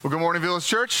Well, good morning, Village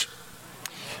Church.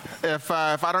 If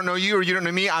I don't know you or you don't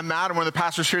know me, I'm Matt. I'm one of the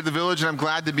pastors here at the Village, and I'm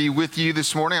glad to be with you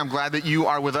this morning. I'm glad that you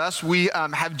are with us. We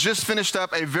have just finished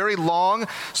up a very long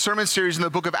sermon series in the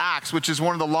book of Acts, which is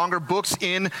one of the longer books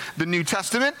in the New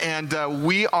Testament, and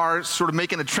we are sort of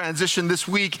making a transition this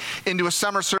week into a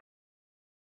summer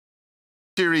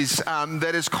series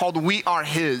that is called We Are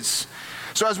His.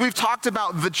 So as we've talked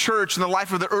about the church and the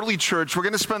life of the early church, we're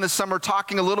going to spend the summer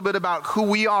talking a little bit about who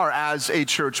we are as a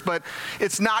church. But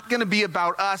it's not going to be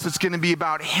about us, it's going to be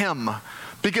about Him.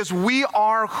 Because we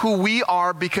are who we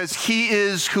are because He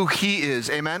is who He is.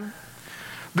 Amen?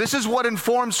 This is what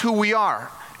informs who we are,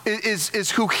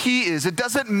 is who He is. It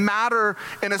doesn't matter,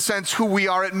 in a sense, who we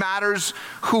are. It matters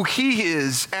who He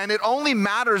is. And it only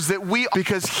matters that we,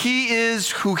 because He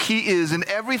is who He is. And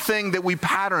everything that we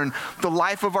pattern the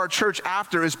life of our church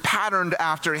after is patterned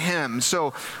after Him.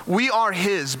 So we are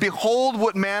His. Behold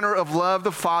what manner of love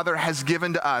the Father has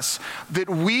given to us, that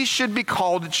we should be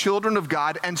called children of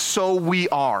God, and so we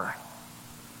are.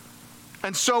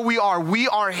 And so we are. We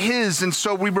are His, and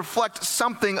so we reflect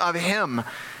something of Him.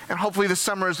 And hopefully this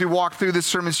summer, as we walk through this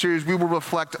sermon series, we will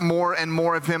reflect more and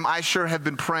more of Him. I sure have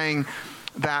been praying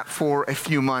that for a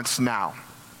few months now.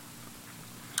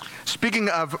 Speaking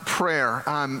of prayer,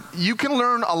 you can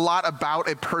learn a lot about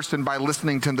a person by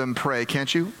listening to them pray,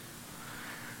 can't you?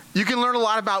 You can learn a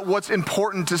lot about what's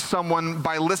important to someone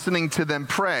by listening to them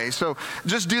pray. So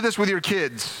just do this with your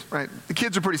kids, right? The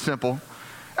kids are pretty simple.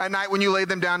 At night when you lay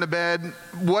them down to bed,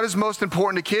 what is most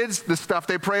important to kids? The stuff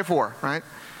they pray for, right?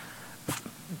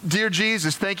 Dear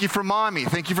Jesus, thank you for mommy.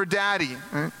 Thank you for daddy.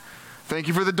 Right? Thank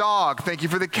you for the dog. Thank you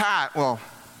for the cat. Well,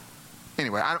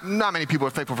 anyway, not many people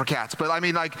are thankful for cats, but I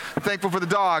mean, like, thankful for the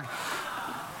dog.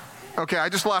 Okay, I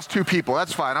just lost 2 people.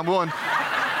 That's fine. I'm willing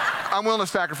to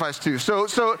sacrifice 2.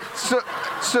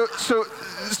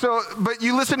 But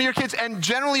you listen to your kids, and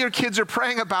generally your kids are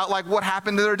praying about like what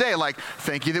happened to their day. Like,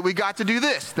 thank you that we got to do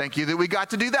this. Thank you that we got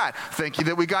to do that. Thank you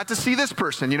that we got to see this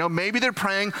person. You know, maybe they're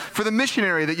praying for the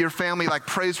missionary that your family like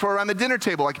prays for around the dinner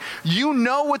table. Like, you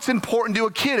know what's important to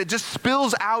a kid. It just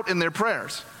spills out in their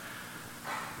prayers.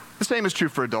 The same is true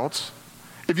for adults.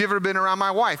 If you've ever been around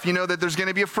my wife, you know that there's going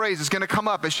to be a phrase that's going to come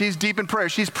up as she's deep in prayer.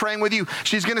 She's praying with you.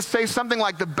 She's going to say something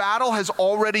like, the battle has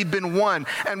already been won.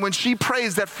 And when she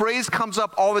prays, that phrase comes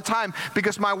up all the time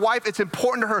because my wife, it's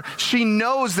important to her. She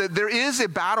knows that there is a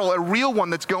battle, a real one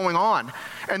that's going on,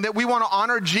 and that we want to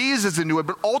honor Jesus into it.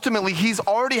 But ultimately, He's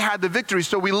already had the victory.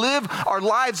 So we live our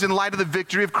lives in light of the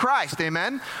victory of Christ.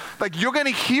 Amen? Like, you're going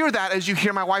to hear that as you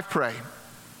hear my wife pray.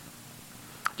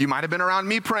 You might have been around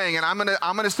me praying, and I'm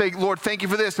gonna say, Lord, thank you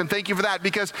for this and thank you for that,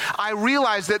 because I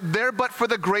realize that there but for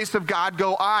the grace of God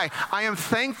go I. I am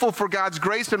thankful for God's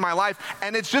grace in my life,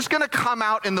 and it's just gonna come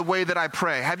out in the way that I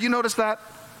pray. Have you noticed that?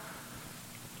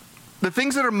 The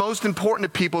things that are most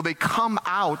important to people, they come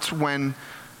out when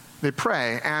they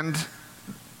pray, and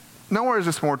nowhere is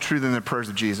this more true than the prayers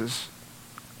of Jesus.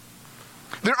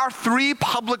 There are 3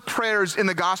 public prayers in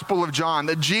the Gospel of John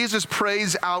that Jesus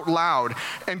prays out loud.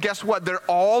 And guess what? They're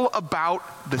all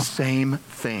about the same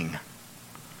thing.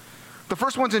 The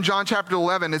first one's in John chapter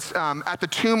 11. It's at the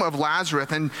tomb of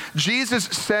Lazarus. And Jesus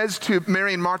says to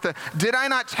Mary and Martha, "Did I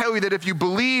not tell you that if you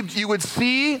believed, you would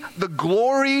see the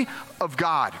glory of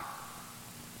God?"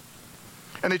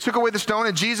 And they took away the stone,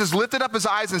 and Jesus lifted up His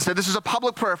eyes and said, this is a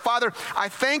public prayer, "Father, I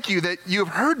thank you that you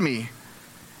have heard me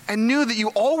and knew that you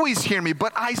always hear me,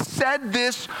 but I said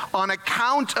this on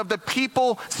account of the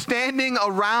people standing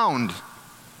around,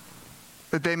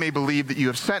 that they may believe that you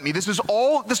have sent me."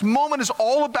 This moment is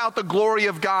all about the glory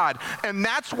of God, and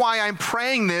that's why I'm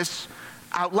praying this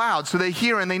out loud, so they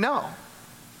hear and they know.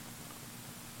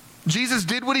 Jesus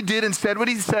did what He did and said what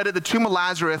He said at the tomb of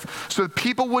Lazarus so that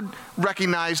people would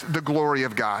recognize the glory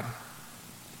of God.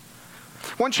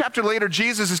 One chapter later,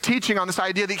 Jesus is teaching on this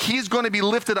idea that He's going to be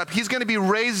lifted up. He's going to be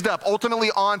raised up,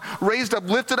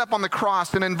 lifted up on the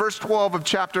cross. And in verse 27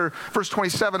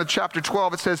 of chapter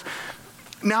 12, it says,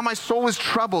 "Now my soul is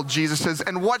troubled," Jesus says,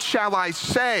 "and what shall I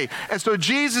say?" And so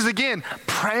Jesus, again,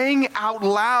 praying out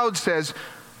loud, says,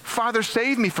 "Father,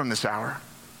 save me from this hour.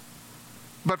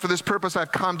 But for this purpose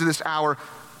I've come to this hour.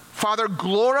 Father,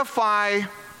 glorify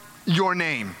your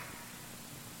name."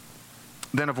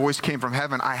 Then a voice came from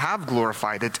heaven, "I have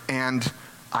glorified it, and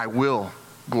I will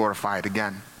glorify it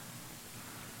again."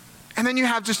 And then you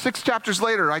have just 6 chapters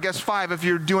later, I guess 5 if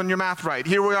you're doing your math right.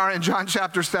 Here we are in John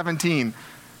chapter 17.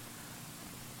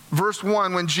 Verse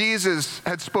 1, when Jesus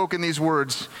had spoken these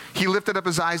words, he lifted up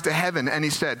his eyes to heaven and he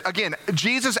said, again,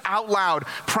 Jesus out loud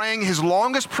praying his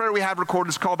longest prayer we have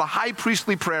recorded. It's called the high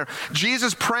priestly prayer.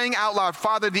 Jesus praying out loud,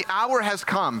 Father, the hour has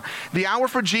come. The hour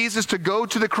for Jesus to go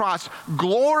to the cross.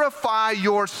 Glorify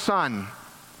your Son,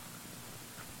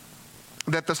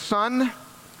 that the Son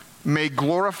may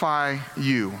glorify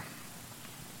you.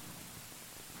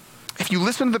 If you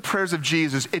listen to the prayers of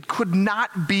Jesus, it could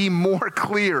not be more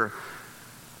clear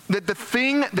that the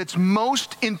thing that's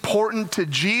most important to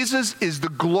Jesus is the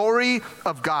glory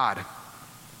of God.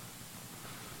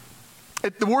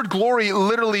 The word glory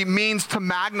literally means to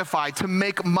magnify, to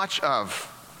make much of.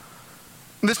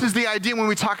 This is the idea when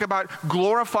we talk about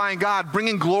glorifying God,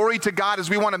 bringing glory to God, as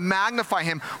we want to magnify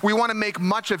him. We want to make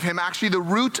much of him. Actually, the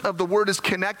root of the word is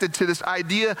connected to this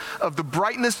idea of the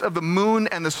brightness of the moon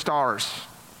and the stars.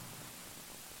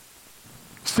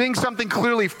 Seeing something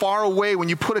clearly far away when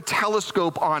you put a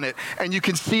telescope on it and you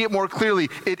can see it more clearly.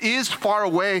 It is far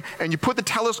away, and you put the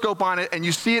telescope on it and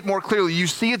you see it more clearly. You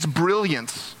see its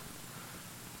brilliance.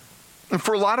 And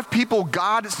for a lot of people,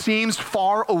 God seems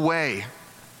far away.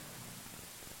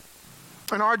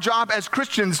 And our job as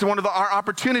Christians, one of our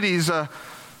opportunities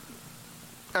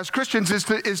as Christians is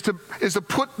to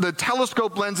put the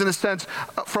telescope lens, in a sense,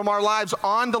 from our lives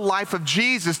on the life of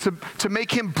Jesus, to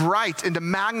make him bright and to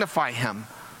magnify him,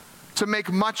 to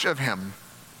make much of him.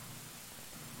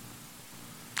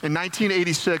 In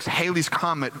 1986, Halley's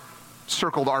Comet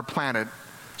circled our planet.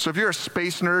 So if you're a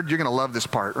space nerd, you're going to love this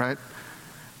part, right?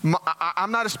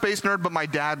 I'm not a space nerd, but my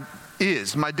dad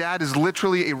is. My dad is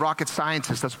literally a rocket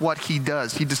scientist. That's what he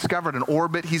does. He discovered an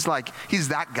orbit. He's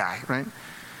that guy, right?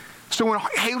 So when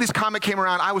Halley's Comet came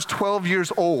around, I was 12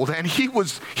 years old, and he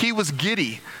was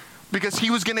giddy because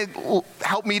he was going to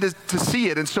help me to see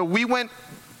it. And so we went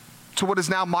to what is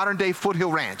now modern-day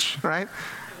Foothill Ranch, right?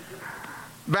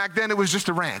 Back then, it was just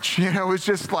a ranch. It was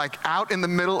just like out in the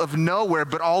middle of nowhere,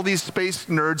 but all these space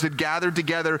nerds had gathered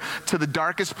together to the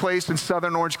darkest place in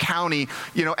southern Orange County,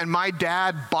 and my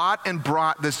dad bought and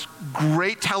brought this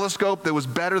great telescope that was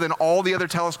better than all the other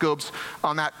telescopes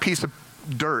on that piece of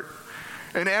dirt.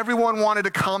 And everyone wanted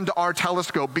to come to our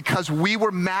telescope because we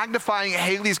were magnifying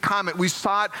Halley's Comet. We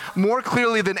saw it more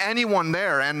clearly than anyone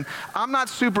there. And I'm not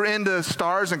super into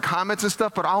stars and comets and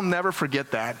stuff, but I'll never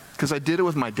forget that because I did it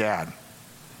with my dad.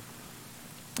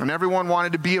 And everyone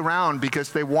wanted to be around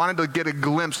because they wanted to get a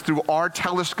glimpse through our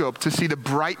telescope to see the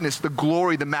brightness, the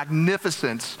glory, the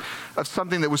magnificence of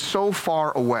something that was so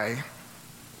far away.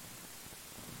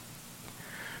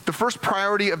 The first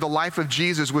priority of the life of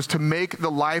Jesus was to make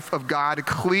the life of God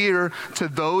clear to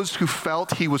those who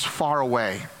felt he was far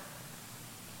away.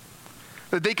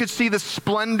 That they could see the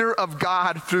splendor of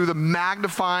God through the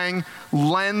magnifying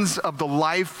lens of the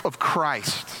life of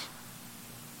Christ.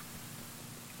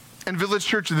 And Village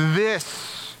Church,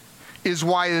 this is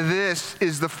why this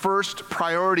is the first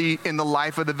priority in the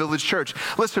life of the Village Church.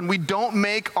 Listen, we don't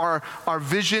make our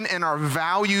vision and our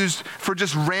values for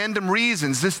just random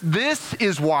reasons. This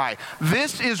is why.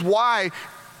 This is why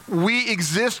we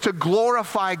exist, to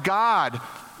glorify God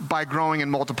by growing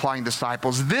and multiplying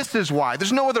disciples. This is why.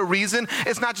 There's no other reason.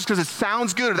 It's not just because it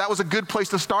sounds good or that was a good place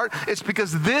to start. It's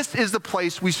because this is the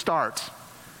place we start.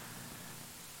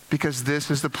 Because this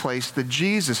is the place that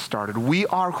Jesus started. We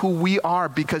are who we are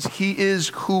because he is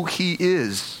who he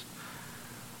is.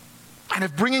 And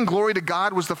if bringing glory to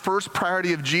God was the first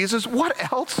priority of Jesus,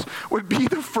 what else would be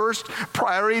the first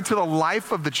priority to the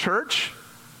life of the church?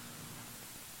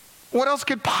 What else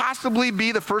could possibly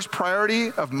be the first priority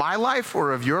of my life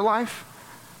or of your life?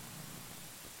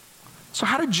 So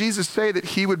how did Jesus say that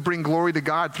he would bring glory to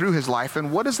God through his life?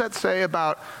 And what does that say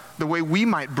about the way we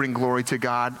might bring glory to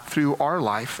God through our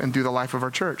life and through the life of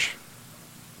our church?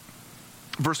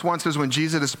 Verse 1 says, when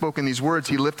Jesus had spoken these words,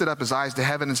 he lifted up his eyes to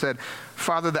heaven and said,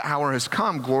 Father, the hour has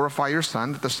come. Glorify your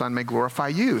Son, that the Son may glorify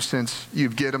you, since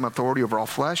you've given him authority over all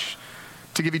flesh,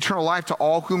 to give eternal life to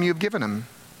all whom you have given him.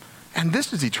 And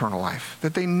this is eternal life,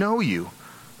 that they know you,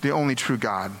 the only true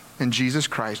God, and Jesus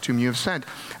Christ, whom you have sent.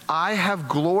 I have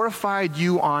glorified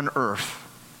you on earth,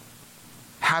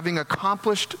 having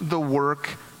accomplished the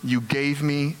work you gave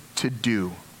me to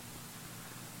do.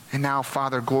 And now,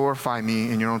 Father, glorify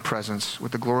me in your own presence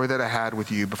with the glory that I had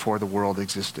with you before the world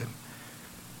existed.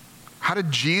 How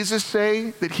did Jesus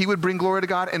say that he would bring glory to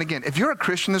God? And again, if you're a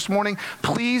Christian this morning,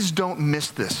 please don't miss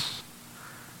this.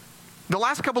 The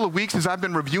last couple of weeks as I've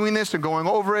been reviewing this and going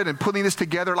over it and putting this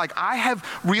together, I have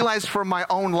realized from my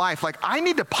own life, I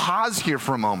need to pause here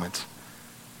for a moment.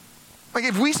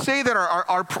 If we say that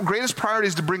our greatest priority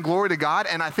is to bring glory to God,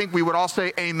 and I think we would all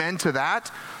say amen to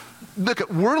that, Look,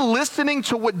 we're listening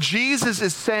to what Jesus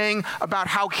is saying about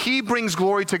how he brings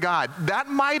glory to God. That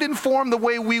might inform the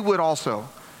way we would also.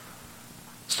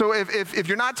 So if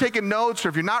you're not taking notes, or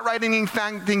if you're not writing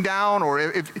anything down,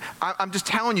 or I'm just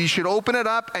telling you, you should open it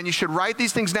up and you should write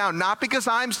these things down, not because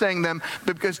I'm saying them,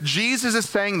 but because Jesus is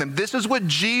saying them. This is what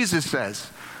Jesus says.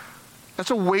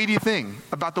 That's a weighty thing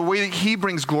about the way that he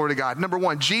brings glory to God. Number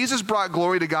one, Jesus brought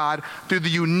glory to God through the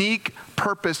unique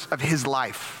purpose of his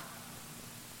life.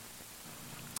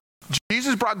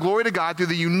 Jesus brought glory to God through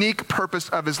the unique purpose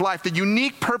of his life. The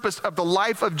unique purpose of the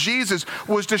life of Jesus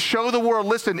was to show the world,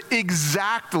 listen,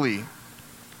 exactly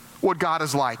what God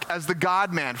is like as the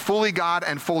God-man, fully God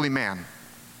and fully man.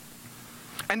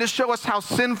 And to show us how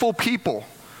sinful people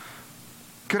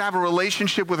could have a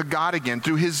relationship with God again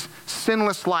through his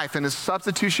sinless life and his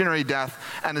substitutionary death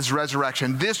and his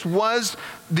resurrection. This was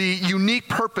the unique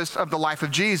purpose of the life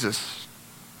of Jesus.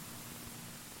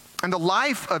 And the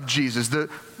life of Jesus, the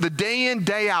day in,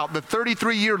 day out, the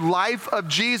 33-year life of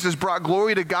Jesus brought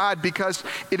glory to God because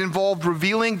it involved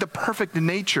revealing the perfect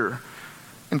nature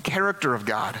and character of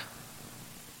God.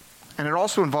 And it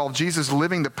also involved Jesus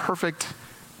living the perfect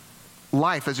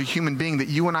life as a human being that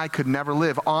you and I could never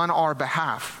live on our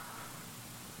behalf.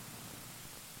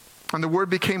 And the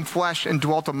Word became flesh and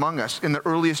dwelt among us in the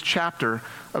earliest chapter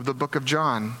of the book of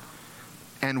John.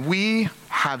 And we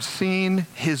have seen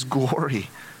his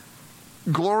glory.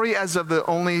 Glory as of the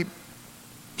only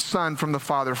Son from the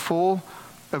Father, full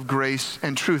of grace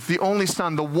and truth. The only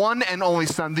Son, the one and only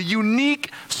Son, the unique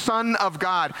Son of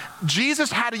God.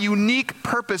 Jesus had a unique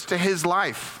purpose to his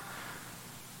life.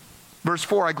 Verse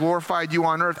 4, I glorified you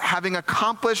on earth, having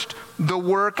accomplished the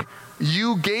work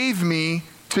you gave me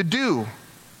to do.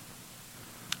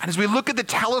 And as we look at the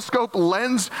telescope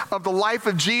lens of the life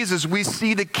of Jesus, we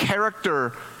see the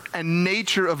character and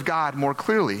nature of God more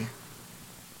clearly.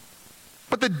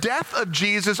 But the death of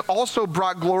Jesus also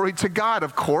brought glory to God,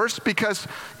 of course, because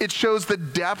it shows the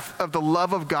depth of the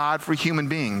love of God for human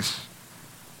beings,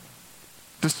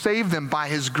 to save them by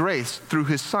his grace through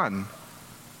his Son.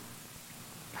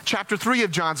 Chapter 3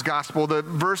 of John's Gospel, the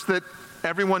verse that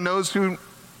everyone knows who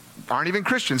aren't even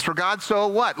Christians. For God so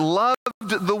what? Loved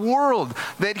the world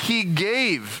that he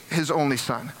gave his only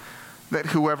Son, that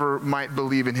whoever might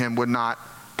believe in him would not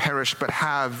perish but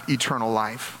have eternal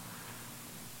life.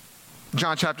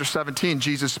 John chapter 17,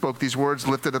 Jesus spoke these words,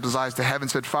 lifted up his eyes to heaven,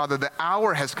 said, Father, the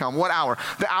hour has come. What hour?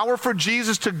 The hour for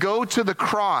Jesus to go to the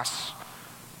cross.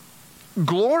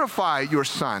 Glorify your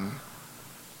Son,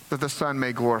 that the Son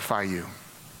may glorify you.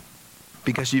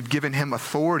 Because you've given him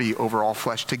authority over all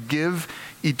flesh to give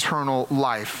eternal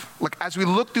life. Look, as we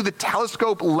look through the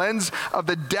telescope lens of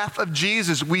the death of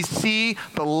Jesus, we see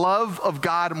the love of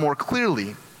God more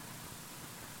clearly.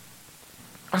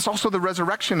 It's also the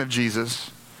resurrection of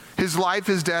Jesus. His life,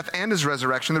 his death, and his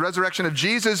resurrection. The resurrection of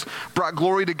Jesus brought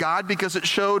glory to God because it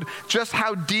showed just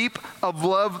how deep of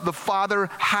love the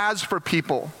Father has for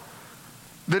people.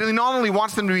 That he not only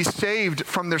wants them to be saved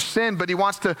from their sin, but he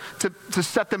wants to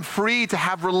set them free to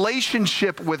have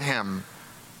relationship with him.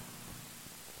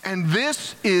 And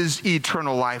this is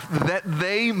eternal life, that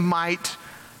they might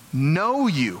know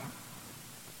you,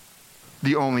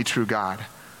 the only true God,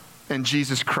 and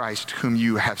Jesus Christ, whom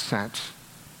you have sent.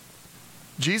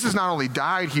 Jesus not only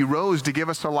died, he rose to give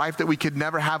us a life that we could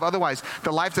never have otherwise.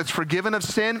 The life that's forgiven of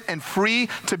sin and free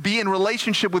to be in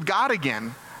relationship with God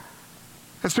again.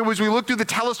 And so as we look through the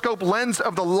telescope lens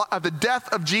of the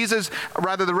death of Jesus,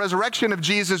 rather the resurrection of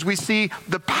Jesus, we see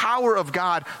the power of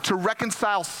God to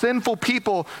reconcile sinful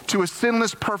people to a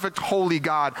sinless, perfect, holy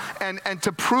God. And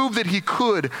to prove that he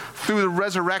could through the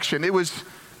resurrection. It was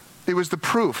the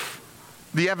proof,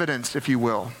 the evidence, if you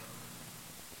will.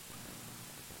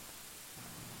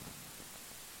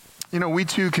 You know, we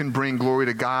too can bring glory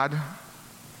to God,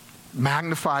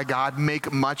 magnify God,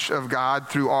 make much of God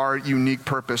through our unique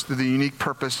purpose, through the unique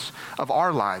purpose of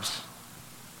our lives.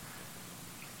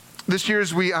 This year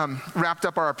as we wrapped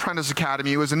up our Apprentice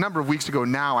Academy, it was a number of weeks ago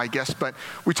now, I guess, but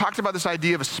we talked about this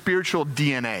idea of a spiritual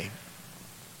DNA.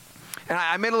 And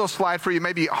I made a little slide for you. It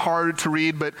may be hard to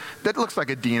read, but that looks like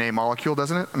a DNA molecule,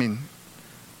 doesn't it? I mean,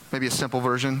 maybe a simple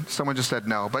version. Someone just said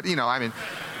no, but it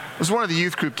was one of the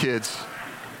youth group kids.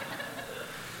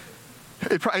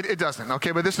 It doesn't,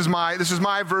 okay? But this is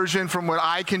my version from what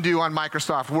I can do on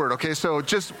Microsoft Word, okay? So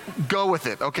just go with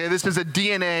it, okay? This is a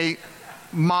DNA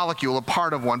molecule, a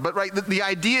part of one. But the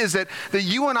idea is that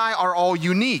you and I are all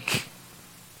unique.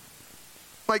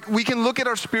 Like, we can look at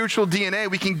our spiritual DNA,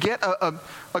 we can get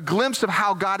a glimpse of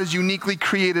how God has uniquely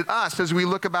created us as we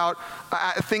look about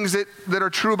things that are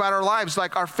true about our lives,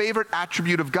 like our favorite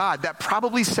attribute of God. That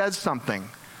probably says something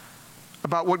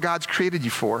about what God's created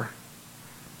you for.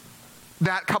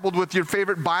 That coupled with your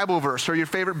favorite Bible verse or your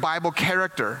favorite Bible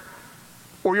character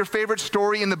or your favorite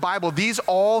story in the Bible, these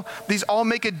all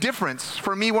make a difference.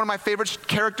 For me, one of my favorite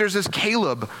characters is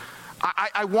Caleb.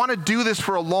 I want to do this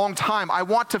for a long time. I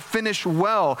want to finish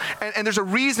well. And there's a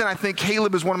reason I think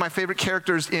Caleb is one of my favorite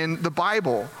characters in the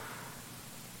Bible.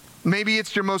 Maybe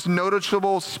it's your most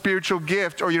noticeable spiritual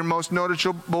gift or your most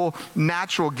noticeable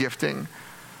natural gifting.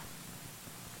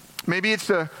 Maybe it's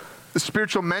the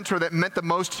spiritual mentor that meant the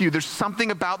most to you. There's something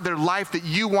about their life that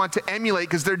you want to emulate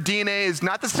because their DNA is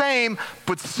not the same,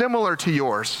 but similar to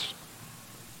yours.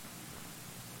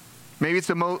 Maybe it's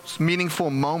the most meaningful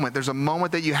moment. There's a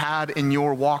moment that you had in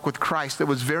your walk with Christ that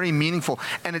was very meaningful,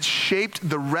 and it shaped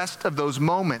the rest of those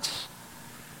moments.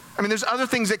 I mean, there's other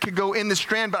things that could go in the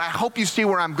strand, but I hope you see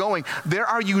where I'm going. There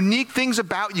are unique things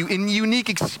about you, and unique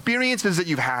experiences that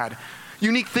you've had,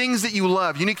 unique things that you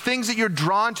love, unique things that you're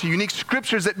drawn to, unique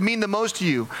scriptures that mean the most to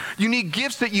you, unique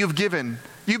gifts that you've been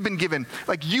given.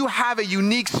 Like, you have a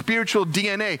unique spiritual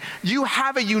DNA. You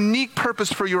have a unique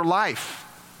purpose for your life.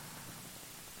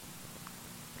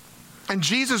 And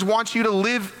Jesus wants you to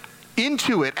live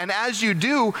into it. And as you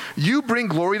do, you bring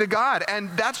glory to God. And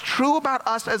that's true about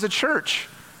us as a church.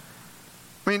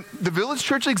 I mean, the Village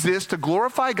Church exists to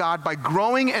glorify God by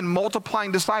growing and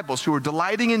multiplying disciples who are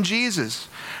delighting in Jesus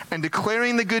and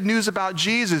declaring the good news about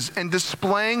Jesus and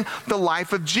displaying the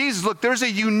life of Jesus. Look, there's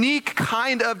a unique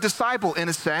kind of disciple, in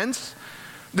a sense,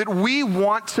 that we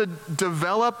want to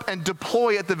develop and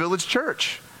deploy at the Village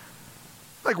Church.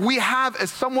 Like, we have a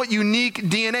somewhat unique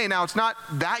DNA. Now, it's not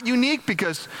that unique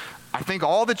because I think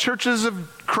all the churches of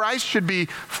Christ should be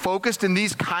focused in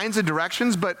these kinds of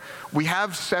directions, but we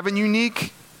have 7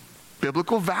 unique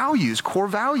biblical values, core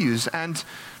values, and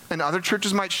other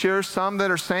churches might share some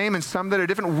that are same and some that are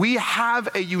different. We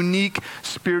have a unique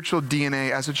spiritual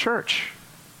DNA as a church.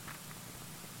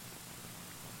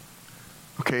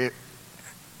 Okay,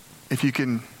 if you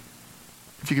can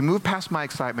move past my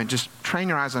excitement, just train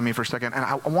your eyes on me for a second, and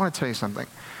I want to tell you something.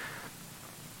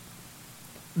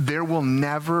 There will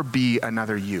never be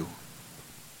another you.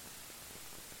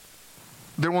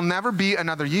 There will never be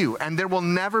another you, and there will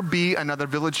never be another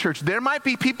Village Church. There might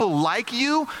be people like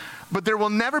you, but there will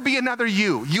never be another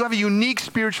you. You have a unique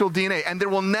spiritual DNA, and there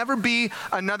will never be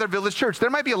another Village Church. There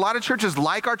might be a lot of churches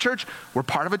like our church. We're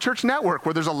part of a church network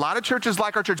where there's a lot of churches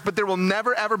like our church, but there will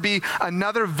never, ever be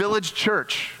another Village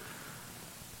Church.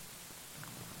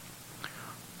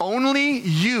 Only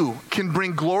you can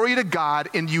bring glory to God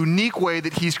in the unique way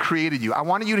that He's created you. I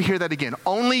wanted you to hear that again.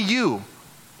 Only you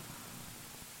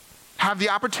have the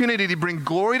opportunity to bring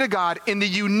glory to God in the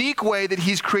unique way that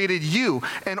He's created you.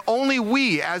 And only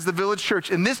we, as the Village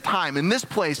Church, in this time, in this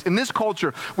place, in this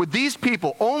culture, with these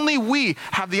people, only we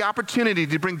have the opportunity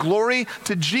to bring glory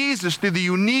to Jesus through the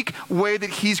unique way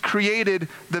that He's created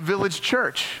the Village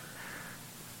Church.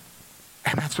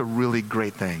 And that's a really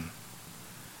great thing.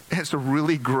 It's a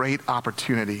really great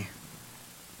opportunity.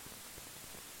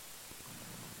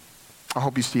 I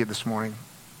hope you see it this morning.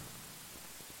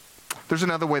 There's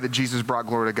another way that Jesus brought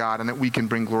glory to God and that we can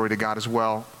bring glory to God as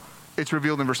well. It's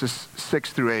revealed in verses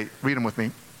 6 through 8. Read them with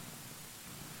me.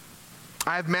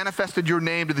 I have manifested your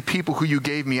name to the people who you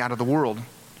gave me out of the world.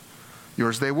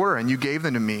 Yours they were, and you gave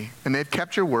them to me, and they've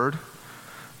kept your word.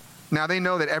 Now they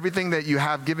know that everything that you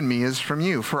have given me is from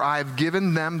you, for I have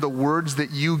given them the words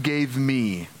that you gave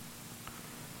me.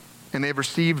 And they've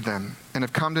received them and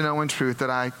have come to know in truth that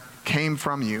I came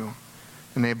from you,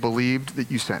 and they have believed that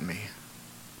you sent me.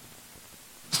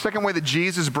 The second way that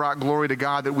Jesus brought glory to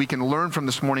God that we can learn from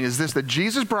this morning is this, that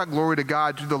Jesus brought glory to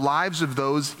God through the lives of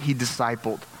those He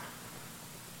discipled.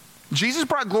 Jesus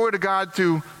brought glory to God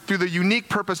through the unique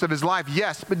purpose of His life,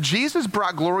 yes, but Jesus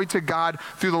brought glory to God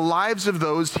through the lives of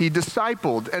those He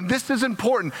discipled. And this is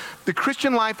important. The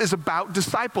Christian life is about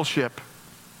discipleship.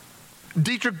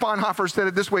 Dietrich Bonhoeffer said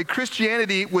it this way: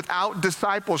 Christianity without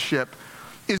discipleship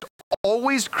is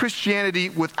always Christianity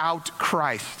without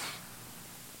Christ.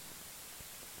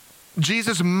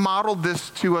 Jesus modeled this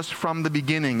to us from the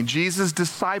beginning. Jesus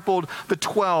discipled the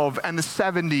 12 and the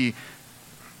 70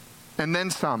 and then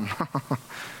some.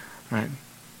 Right?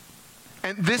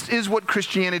 And this is what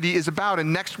Christianity is about.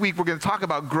 And next week we're going to talk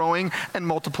about growing and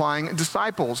multiplying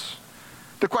disciples.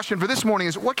 The question for this morning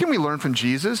is, what can we learn from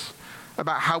Jesus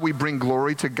about how we bring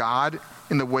glory to God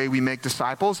in the way we make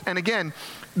disciples? And again,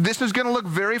 this is going to look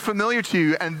very familiar to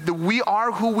you, and we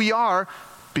are who we are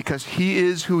because He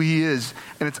is who He is.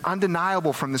 And it's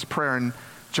undeniable from this prayer in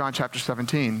John chapter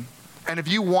 17. And if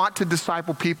you want to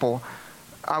disciple people,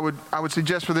 I would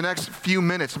suggest for the next few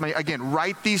minutes, again,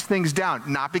 write these things down.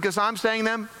 Not because I'm saying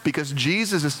them, because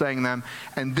Jesus is saying them.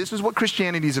 And this is what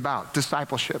Christianity is about,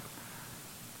 discipleship.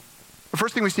 The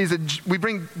first thing we see is that we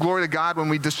bring glory to God when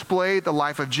we display the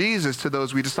life of Jesus to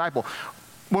those we disciple.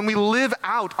 When we live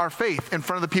out our faith in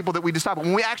front of the people that we disciple.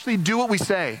 When we actually do what we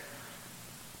say.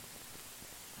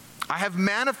 I have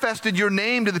manifested your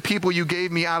name to the people you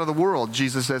gave me out of the world,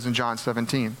 Jesus says in John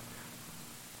 17.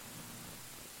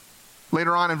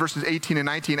 Later on in verses 18 and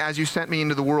 19, as you sent me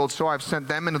into the world, so I've sent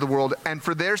them into the world, and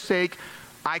for their sake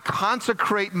I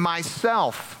consecrate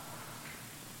myself,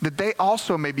 that they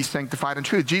also may be sanctified in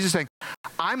truth. Jesus is saying,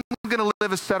 I'm going to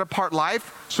live a set-apart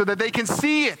life so that they can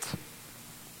see it,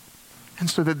 and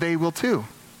so that they will too.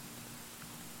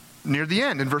 Near the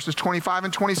end, in verses 25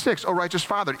 and 26, O righteous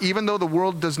Father, even though the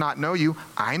world does not know you,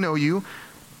 I know you,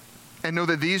 and know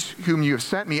that these whom you have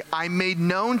sent me, I made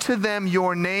known to them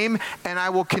your name, and I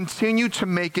will continue to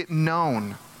make it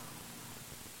known,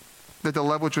 that the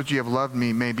love with which you have loved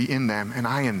me may be in them, and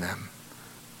I in them.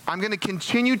 I'm going to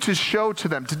continue to show to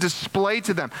them, to display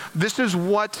to them. This is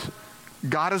what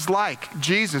God is like.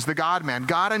 Jesus, the God-man,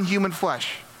 God in human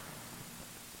flesh.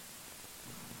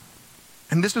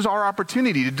 And this is our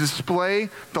opportunity to display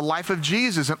the life of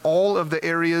Jesus in all of the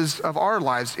areas of our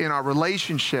lives, in our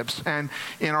relationships and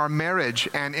in our marriage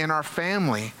and in our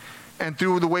family and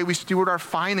through the way we steward our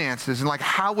finances. And like,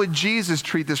 how would Jesus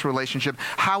treat this relationship?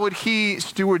 How would he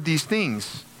steward these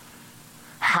things?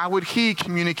 How would he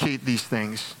communicate these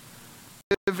things?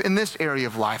 Live in this area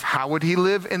of life. How would he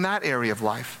live in that area of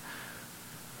life?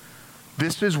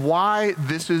 This is why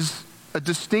this is a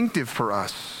distinctive for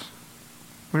us.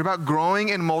 We're about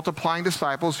growing and multiplying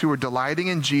disciples who are delighting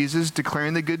in Jesus,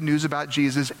 declaring the good news about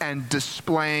Jesus, and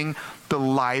displaying the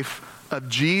life of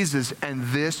Jesus. And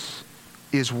this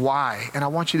is why. And I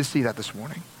want you to see that this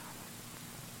morning.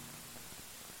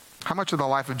 How much of the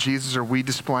life of Jesus are we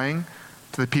displaying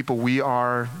to the people we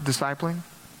are discipling?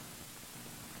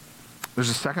 There's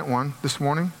a second one this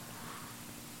morning.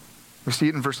 We see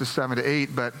it in verses 7 to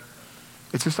 8, but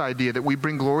it's this idea that we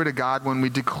bring glory to God when we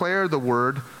declare the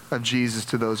word of Jesus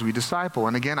to those we disciple.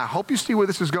 And again, I hope you see where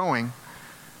this is going.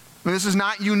 I mean, this is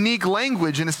not unique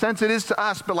language. In a sense, it is to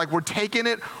us, but like we're taking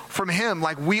it from him.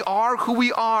 Like we are who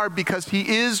we are because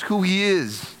he is who he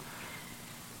is.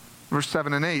 Verse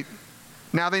 7 and 8.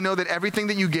 Now they know that everything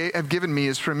that you have given me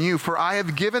is from you, for I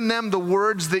have given them the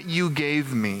words that you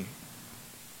gave me.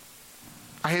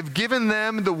 I have given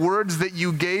them the words that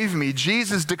you gave me.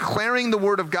 Jesus declaring the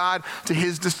word of God to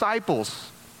his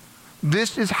disciples.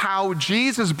 This is how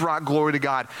Jesus brought glory to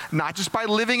God, not just by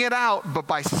living it out, but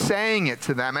by saying it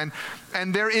to them.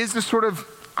 And there is this sort of,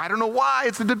 I don't know why,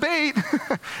 it's a debate,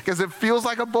 because it feels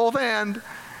like a both and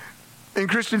in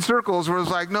Christian circles where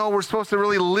it's like, no, we're supposed to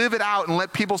really live it out and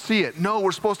let people see it. No,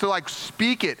 we're supposed to like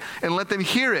speak it and let them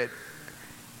hear it.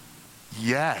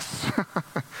 Yes.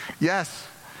 Yes.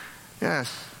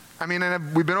 Yes. I mean,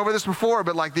 and we've been over this before,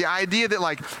 but like the idea that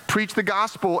like preach the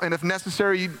gospel and if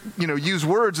necessary, use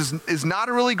words is not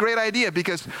a really great idea,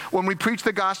 because when we preach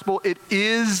the gospel, it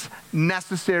is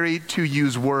necessary to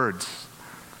use words.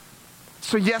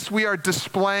 So yes, we are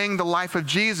displaying the life of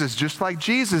Jesus just like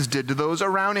Jesus did to those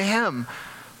around him,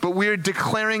 but we are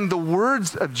declaring the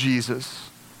words of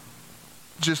Jesus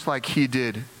just like he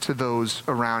did to those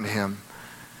around him.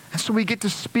 And so we get to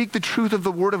speak the truth of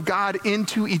the word of God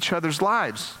into each other's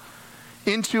lives.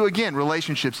 Into, again,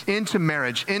 relationships, into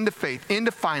marriage, into faith,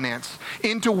 into finance,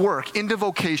 into work, into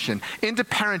vocation, into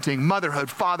parenting,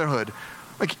 motherhood, fatherhood,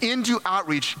 like into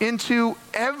outreach, into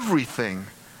everything.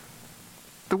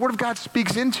 The word of God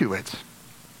speaks into it.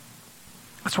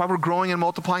 That's why we're growing and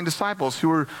multiplying disciples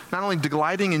who are not only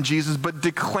delighting in Jesus, but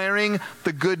declaring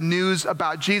the good news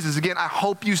about Jesus. Again, I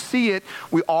hope you see it.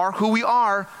 We are who we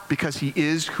are because he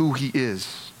is who he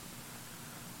is.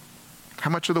 How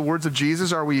much of the words of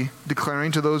Jesus are we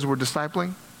declaring to those we're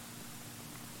discipling?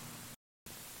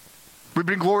 We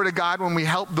bring glory to God when we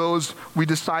help those we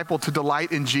disciple to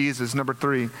delight in Jesus, number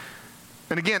 3.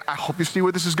 And again, I hope you see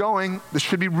where this is going. This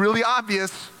should be really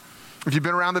obvious if you've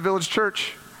been around the Village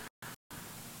Church.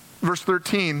 Verse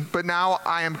 13, but now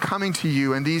I am coming to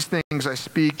you, and these things I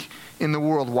speak in the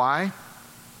world. Why?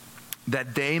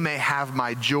 That they may have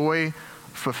my joy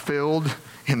fulfilled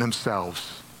in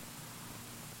themselves.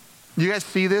 You guys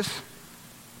see this?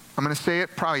 I'm going to say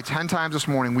it probably 10 times this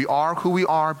morning. We are who we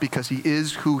are because he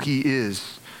is who he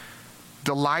is.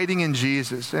 Delighting in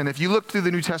Jesus. And if you look through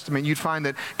the New Testament, you'd find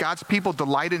that God's people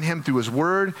delight in him through his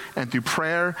word and through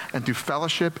prayer and through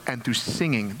fellowship and through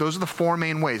singing. Those are the 4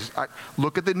 main ways.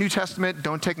 Look at the New Testament.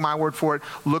 Don't take my word for it.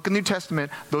 Look at the New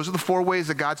Testament. Those are the 4 ways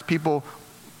that God's people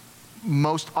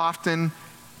most often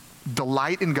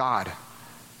Delight in God.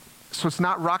 So it's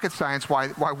not rocket science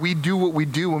why we do what we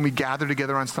do when we gather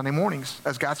together on Sunday mornings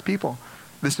as God's people.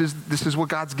 This is what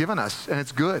God's given us, and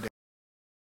it's good.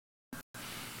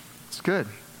 It's good.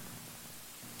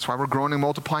 That's why we're growing and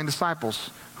multiplying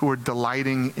disciples who are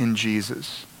delighting in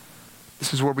Jesus.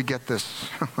 This is where we get this.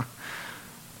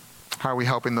 How are we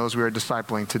helping those we are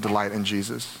discipling to delight in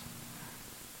Jesus?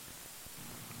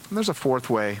 And there's a fourth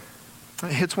way.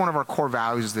 It hits one of our core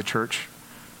values of the church.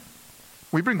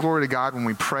 We bring glory to God when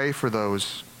we pray for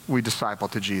those we disciple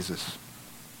to Jesus.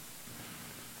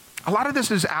 A lot of this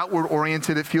is outward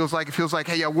oriented. It feels like,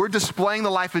 hey, yeah, we're displaying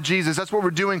the life of Jesus. That's what we're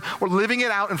doing. We're living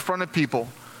it out in front of people.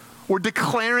 We're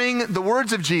declaring the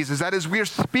words of Jesus. That is, we are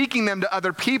speaking them to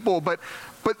other people. But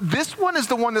this one is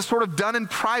the one that's sort of done in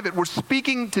private. We're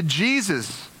speaking to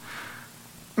Jesus.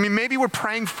 I mean, maybe we're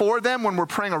praying for them when we're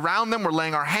praying around them. We're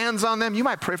laying our hands on them. You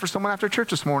might pray for someone after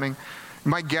church this morning. You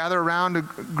might gather around, a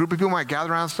group of people might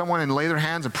gather around someone and lay their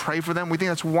hands and pray for them. We think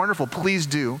that's wonderful. Please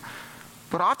do.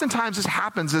 But oftentimes this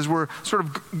happens as we're sort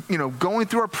of, going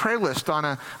through our prayer list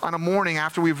on a morning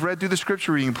after we've read through the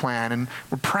scripture reading plan, and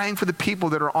we're praying for the people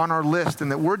that are on our list and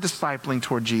that we're discipling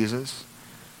toward Jesus.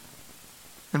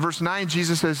 In verse 9,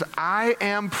 Jesus says, I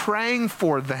am praying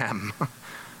for them.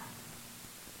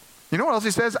 You know what else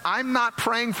he says? I'm not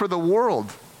praying for the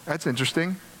world. That's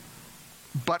interesting.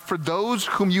 But for those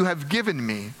whom you have given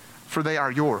me, for they are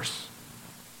yours.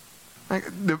 Like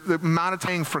the amount of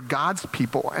praying for God's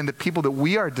people and the people that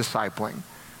we are discipling.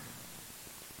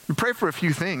 We pray for a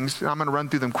few things, and I'm going to run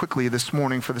through them quickly this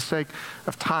morning for the sake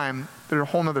of time. They're a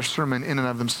whole other sermon in and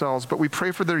of themselves, but we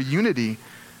pray for their unity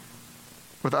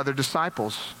with other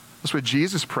disciples. That's what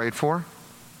Jesus prayed for,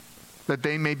 that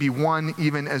they may be one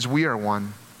even as we are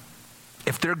one.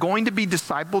 If they're going to be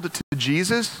discipled to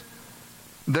Jesus,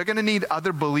 they're going to need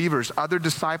other believers, other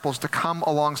disciples to come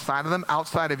alongside of them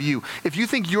outside of you. If you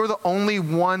think you're the only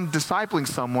one discipling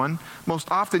someone,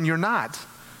 most often you're not.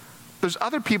 There's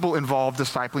other people involved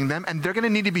discipling them, and they're going to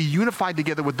need to be unified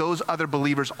together with those other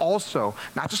believers also,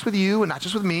 not just with you and not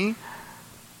just with me.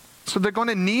 So they're going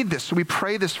to need this. So we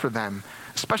pray this for them,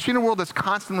 especially in a world that's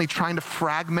constantly trying to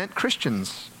fragment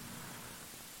Christians.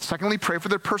 Secondly, pray for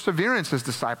their perseverance as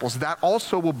disciples. That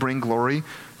also will bring glory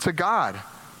to God.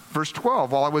 Verse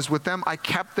 12, while I was with them, I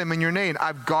kept them in your name.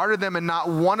 I've guarded them, and not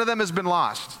one of them has been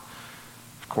lost.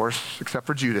 Of course, except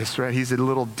for Judas, right? He's a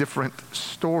little different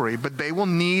story. But they will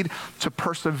need to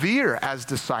persevere as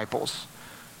disciples,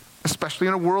 especially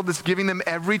in a world that's giving them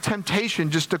every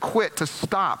temptation just to quit, to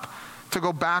stop, to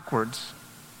go backwards.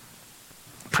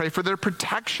 Pray for their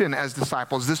protection as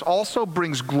disciples. This also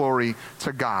brings glory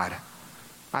to God.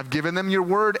 I've given them your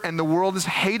word, and the world has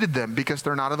hated them because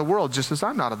they're not of the world, just as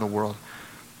I'm not of the world.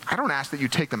 I don't ask that you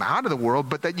take them out of the world,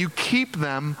 but that you keep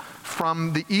them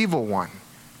from the evil one.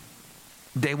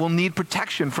 They will need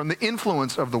protection from the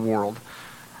influence of the world.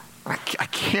 I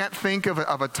can't think of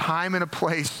a time and a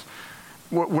place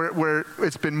where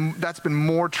that's been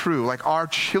more true. Like our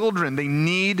children, they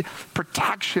need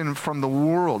protection from the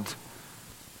world.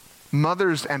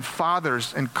 Mothers and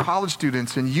fathers and college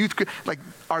students and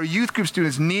our youth group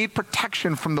students need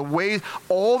protection from the ways,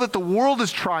 all that the world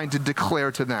is trying to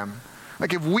declare to them.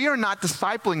 Like if we are not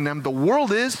discipling them, the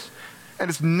world is, and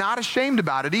it's not ashamed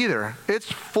about it either.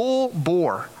 It's full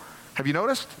bore. Have you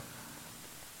noticed?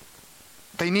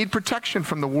 They need protection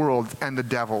from the world and the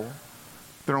devil,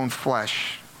 their own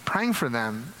flesh. Praying for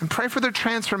them and pray for their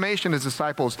transformation as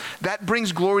disciples. That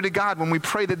brings glory to God when we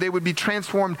pray that they would be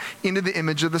transformed into the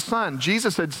image of the Son.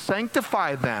 Jesus said,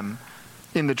 sanctify them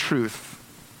in the truth.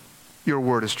 Your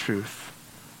word is truth.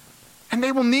 And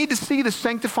they will need to see the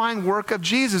sanctifying work of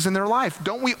Jesus in their life.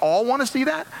 Don't we all want to see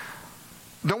that?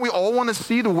 Don't we all want to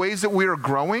see the ways that we are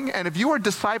growing? And if you are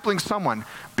discipling someone,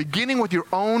 beginning with your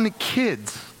own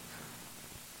kids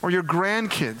or your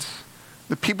grandkids,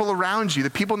 the people around you, the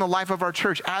people in the life of our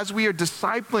church, as we are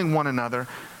discipling one another,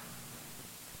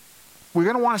 we're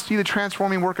going to want to see the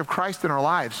transforming work of Christ in our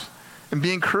lives and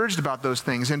be encouraged about those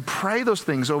things and pray those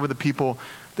things over the people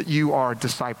that you are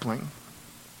discipling.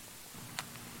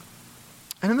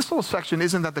 And in this little section,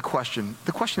 isn't that the question?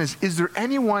 The question is there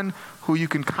anyone who you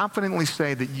can confidently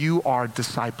say that you are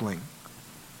discipling?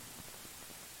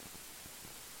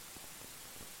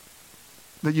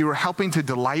 That you are helping to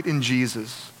delight in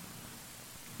Jesus?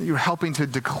 That you are helping to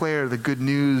declare the good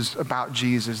news about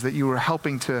Jesus? That you are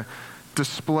helping to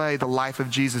display the life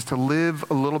of Jesus, to live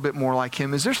a little bit more like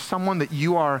him? Is there someone that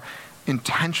you are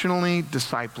intentionally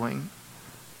discipling?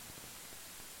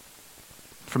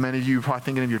 For many of you, you're probably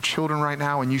thinking of your children right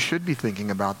now, and you should be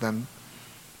thinking about them.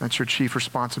 That's your chief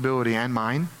responsibility and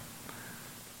mine.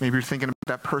 Maybe you're thinking about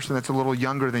that person that's a little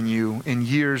younger than you in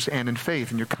years and in faith,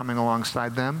 and you're coming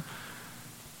alongside them.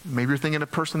 Maybe you're thinking of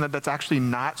a person that's actually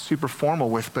not super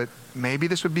formal with, but maybe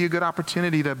this would be a good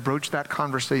opportunity to broach that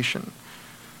conversation.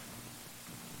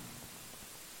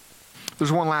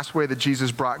 There's one last way that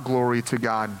Jesus brought glory to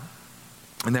God,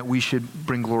 and that we should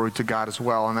bring glory to God as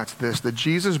well, and that's this, that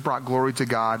Jesus brought glory to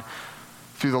God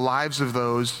through the lives of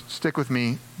those, stick with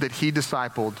me, that he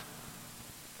discipled,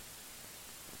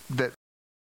 that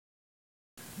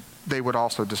they would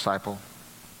also disciple.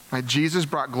 Right? Jesus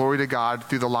brought glory to God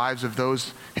through the lives of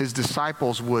those his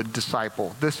disciples would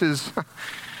disciple. This is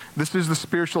the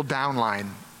spiritual downline.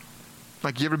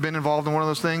 Like, you ever been involved in one of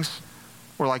those things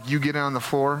where like you get in on the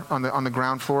floor, on the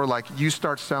ground floor, like you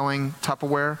start selling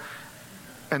Tupperware,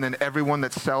 and then everyone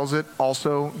that sells it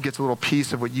also gets a little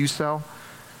piece of what you sell?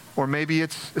 Or maybe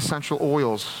it's essential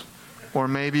oils, or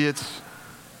maybe it's,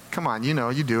 come on,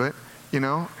 you do it,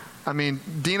 I mean,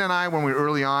 Dean and I, when we were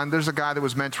early on, there's a guy that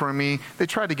was mentoring me. They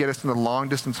tried to get us in the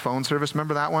long-distance phone service.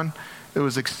 Remember that one? It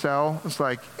was Excel. It's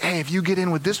like, hey, if you get in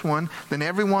with this one, then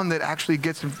everyone that actually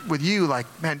gets in with you, like,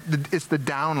 man, it's the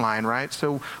downline, right?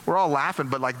 So we're all laughing,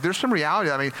 but like, there's some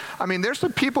reality. I mean, there's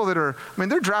some people that are,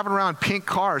 they're driving around pink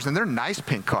cars, and they're nice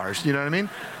pink cars. You know what I mean?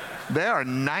 They are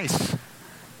nice.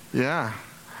 Yeah.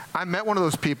 I met one of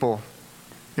those people.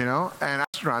 And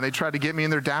they tried to get me in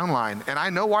their downline. And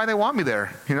I know why they want me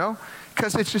there,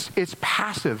 because it's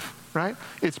passive, right?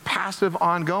 It's passive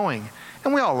ongoing.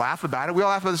 And we all laugh about it. We all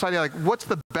laugh about this idea, like, what's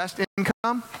the best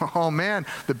income? Oh man,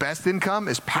 the best income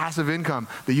is passive income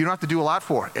that you don't have to do a lot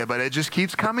for, but it just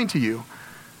keeps coming to you.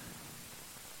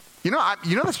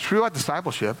 That's true about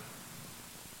discipleship.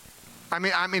 I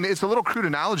mean, it's a little crude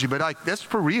analogy, but like, that's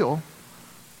for real.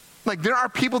 Like, there are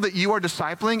people that you are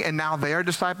discipling, and now they are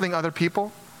discipling other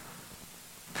people.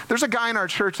 There's a guy in our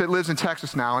church that lives in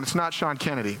Texas now, and it's not Sean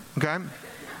Kennedy, okay?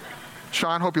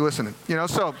 Sean, hope you're listening.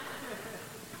 So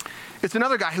it's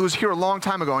another guy who was here a long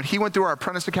time ago, and he went through our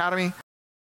apprentice academy.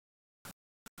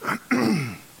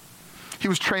 He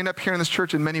was trained up here in this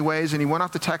church in many ways, and he went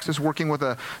off to Texas working with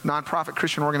a nonprofit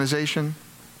Christian organization.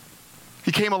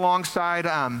 He came alongside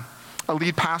a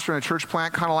lead pastor in a church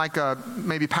plant, kind of like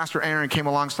maybe Pastor Aaron came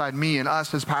alongside me and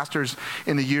us as pastors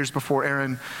in the years before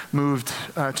Aaron moved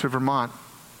to Vermont.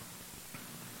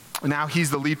 Now he's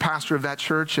the lead pastor of that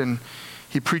church, and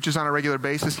he preaches on a regular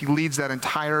basis. He leads that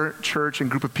entire church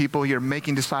and group of people here,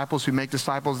 making disciples who make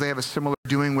disciples. They have a similar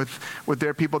doing with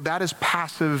their people. That is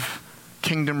passive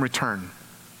kingdom return.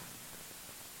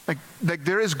 Like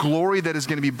there is glory that is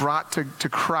going to be brought to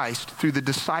Christ through the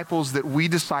disciples that we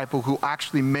disciple, who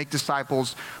actually make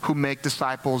disciples, who make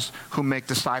disciples, who make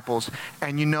disciples.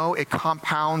 And it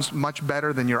compounds much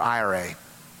better than your IRA.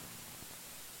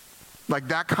 Like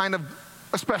that kind of,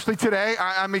 especially today,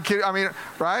 I mean,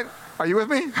 right? Are you with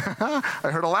me? I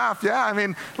heard a laugh.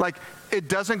 Yeah, like it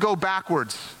doesn't go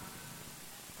backwards.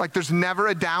 Like there's never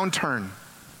a downturn.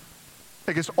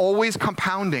 Like it's always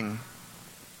compounding.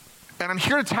 And I'm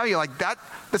here to tell you, like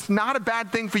that's not a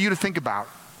bad thing for you to think about.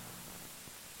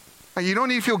 Like, you don't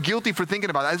need to feel guilty for thinking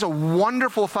about that. It's a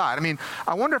wonderful thought.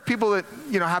 I wonder if people that,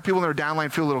 have people in their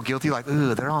downline feel a little guilty, like,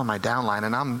 ooh, they're all in my downline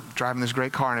and I'm driving this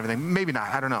great car and everything. Maybe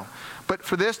not, I don't know. But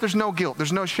for this, there's no guilt,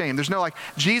 there's no shame. There's no like,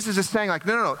 Jesus is saying like,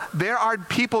 no. There are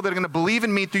people that are gonna believe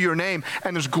in me through your name,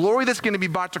 and there's glory that's gonna be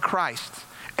brought to Christ.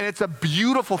 And it's a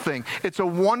beautiful thing. It's a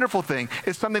wonderful thing.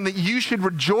 It's something that you should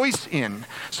rejoice in.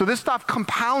 So this stuff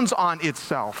compounds on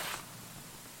itself.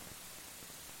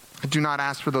 I do not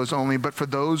ask for those only, but for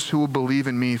those who will believe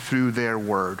in me through their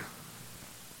word.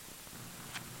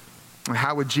 And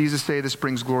how would Jesus say this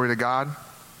brings glory to God?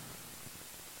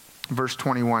 Verse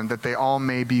 21, that they all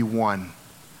may be one.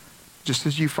 Just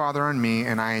as you, Father, are in me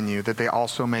and I in you, that they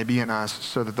also may be in us,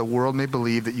 so that the world may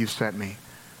believe that you've sent me.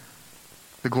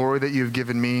 The glory that you have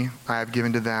given me, I have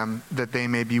given to them, that they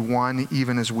may be one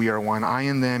even as we are one. I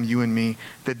in them, you in me,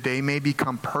 that they may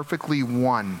become perfectly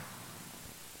one,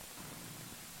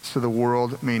 so the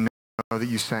world may know that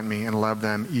you sent me and love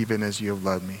them even as you have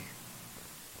loved me.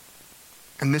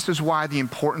 And this is why the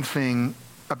important thing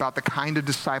about the kind of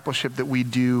discipleship that we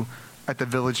do at the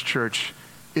Village Church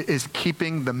is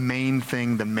keeping the main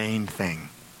thing the main thing.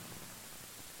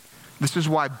 This is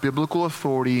why biblical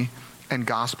authority and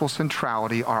gospel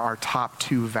centrality are our top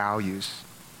two values.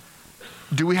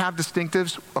 Do we have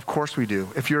distinctives? Of course we do.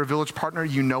 If you're a Village partner,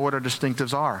 you know what our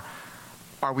distinctives are.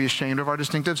 Are we ashamed of our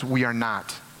distinctives? We are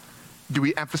not. Do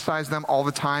we emphasize them all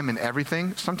the time and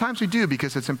everything? Sometimes we do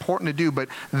because it's important to do, but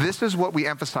this is what we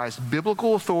emphasize: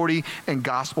 biblical authority and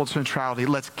gospel centrality.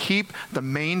 Let's keep the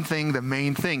main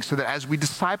thing, so that as we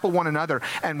disciple one another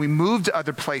and we move to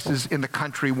other places in the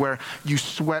country where you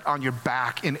sweat on your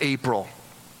back in April.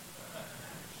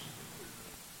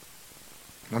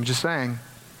 I'm just saying,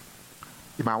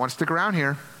 you might want to stick around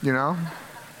here, you know?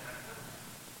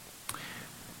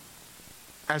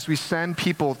 As we send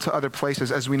people to other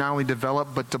places, as we not only develop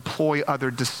but deploy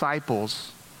other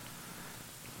disciples,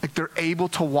 like they're able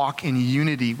to walk in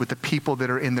unity with the people that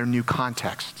are in their new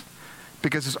context,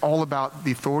 because it's all about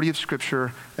the authority of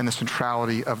Scripture and the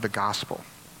centrality of the gospel.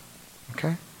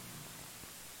 Okay?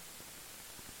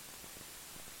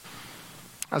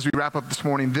 As we wrap up this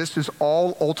morning, this is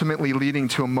all ultimately leading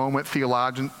to a moment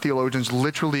theologians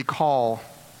literally call,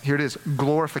 here it is,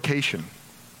 glorification.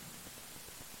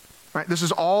 Right? This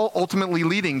is all ultimately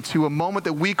leading to a moment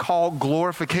that we call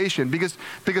glorification, because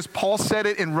Paul said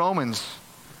it in Romans,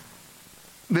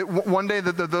 that one day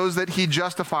that those that he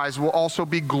justifies will also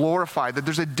be glorified, that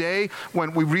there's a day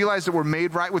when we realize that we're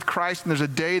made right with Christ, and there's a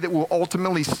day that we'll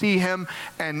ultimately see him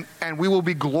and we will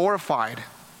be glorified.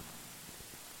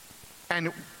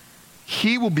 And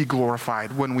he will be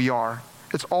glorified when we are.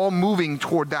 It's all moving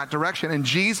toward that direction. And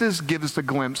Jesus gives us a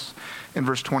glimpse in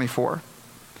verse 24.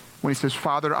 When he says,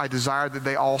 Father, I desire that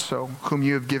they also, whom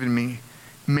you have given me,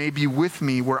 may be with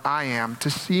me where I am, to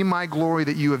see my glory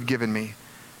that you have given me,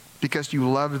 because you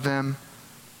loved them,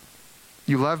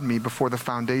 you loved me before the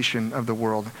foundation of the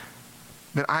world,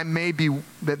 that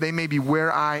they may be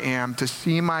where I am, to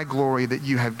see my glory that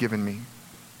you have given me.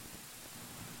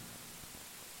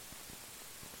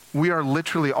 We are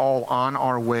literally all on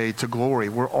our way to glory.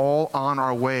 We're all on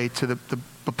our way to the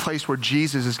place where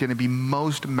Jesus is going to be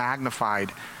most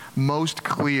magnified, most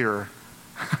clear.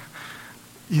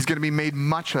 He's going to be made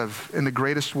much of in the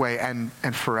greatest way and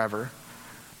forever.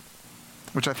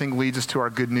 Which I think leads us to our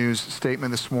good news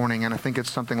statement this morning. And I think it's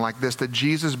something like this: that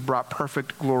Jesus brought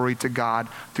perfect glory to God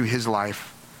through his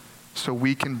life, so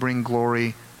we can bring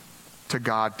glory to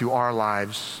God through our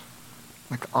lives,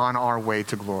 like on our way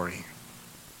to glory.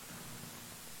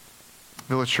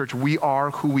 Village Church, we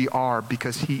are who we are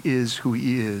because he is who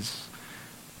he is.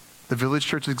 The Village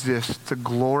Church exists to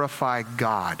glorify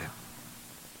God,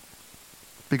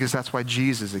 because that's why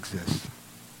Jesus exists.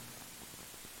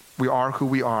 We are who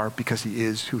we are because he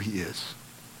is who he is.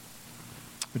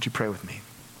 Would you pray with me?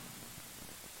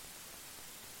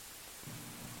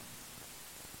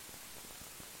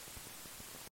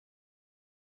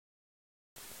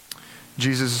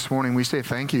 Jesus, this morning we say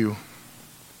thank you.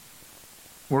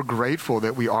 We're grateful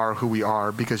that we are who we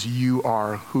are because you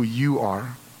are who you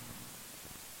are.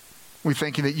 We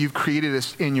thank you that you've created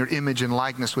us in your image and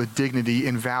likeness with dignity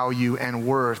and value and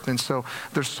worth. And so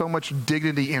there's so much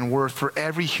dignity and worth for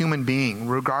every human being,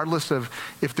 regardless of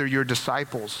if they're your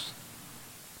disciples.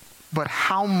 But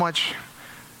how much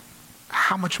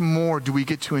more do we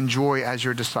get to enjoy as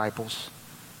your disciples?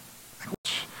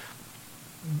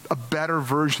 A better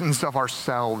versions of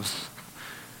ourselves,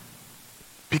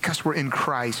 because we're in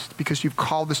Christ, because you've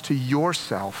called us to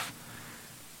yourself,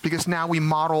 because now we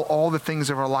model all the things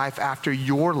of our life after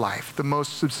your life, the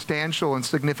most substantial and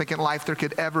significant life there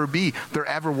could ever be, there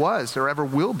ever was, there ever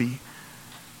will be.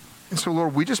 And so,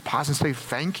 Lord, we just pause and say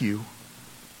thank you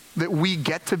that we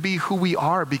get to be who we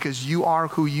are because you are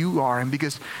who you are, and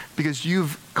because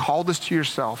you've called us to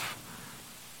yourself.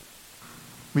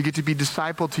 We get to be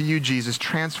discipled to you, Jesus,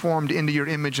 transformed into your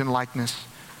image and likeness.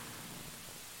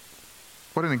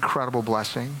 What an incredible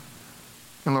blessing.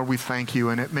 And Lord, we thank you,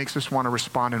 and it makes us want to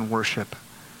respond in worship.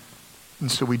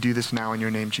 And so we do this now in your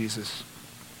name, Jesus.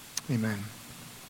 Amen.